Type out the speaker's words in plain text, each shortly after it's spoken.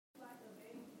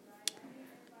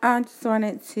I just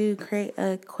wanted to create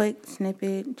a quick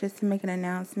snippet just to make an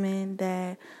announcement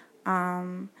that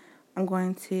I'm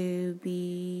going to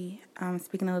be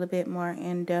speaking a little bit more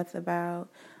in depth about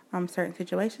certain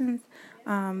situations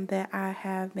that I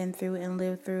have been through and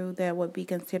lived through that would be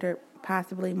considered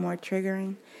possibly more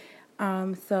triggering.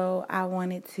 So I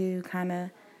wanted to kind of,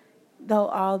 they'll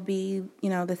all be,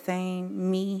 the same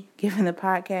me giving the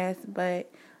podcast,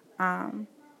 but I'm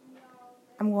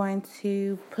going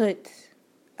to put,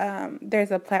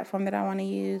 there's a platform that I want to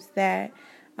use that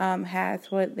has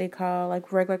what they call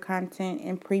like regular content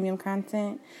and premium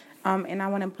content. And I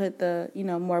want to put the,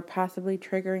 more possibly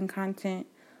triggering content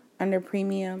under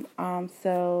premium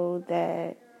so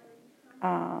that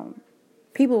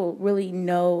people really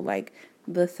know like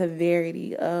the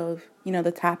severity of,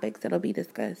 the topics that'll be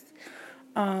discussed.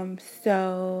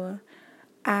 So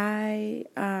I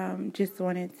just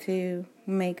wanted to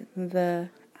make the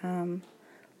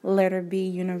letter B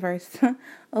universe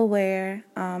aware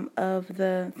of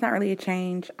it's not really a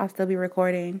change. I'll still be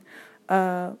recording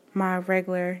my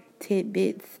regular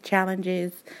tidbits,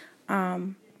 challenges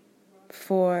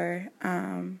for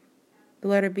the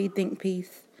letter B think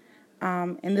piece.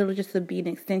 And it'll just be an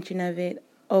extension of it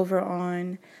over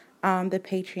on the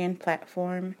Patreon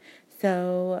platform.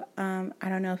 So I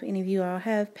don't know if any of you all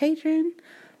have Patreon,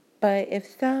 but if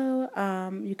so,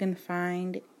 you can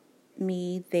find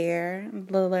me there,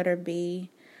 the letter B,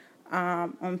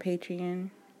 on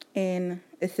Patreon. And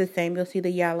it's the same. You'll see the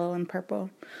yellow and purple,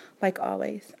 like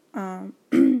always.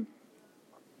 Okay.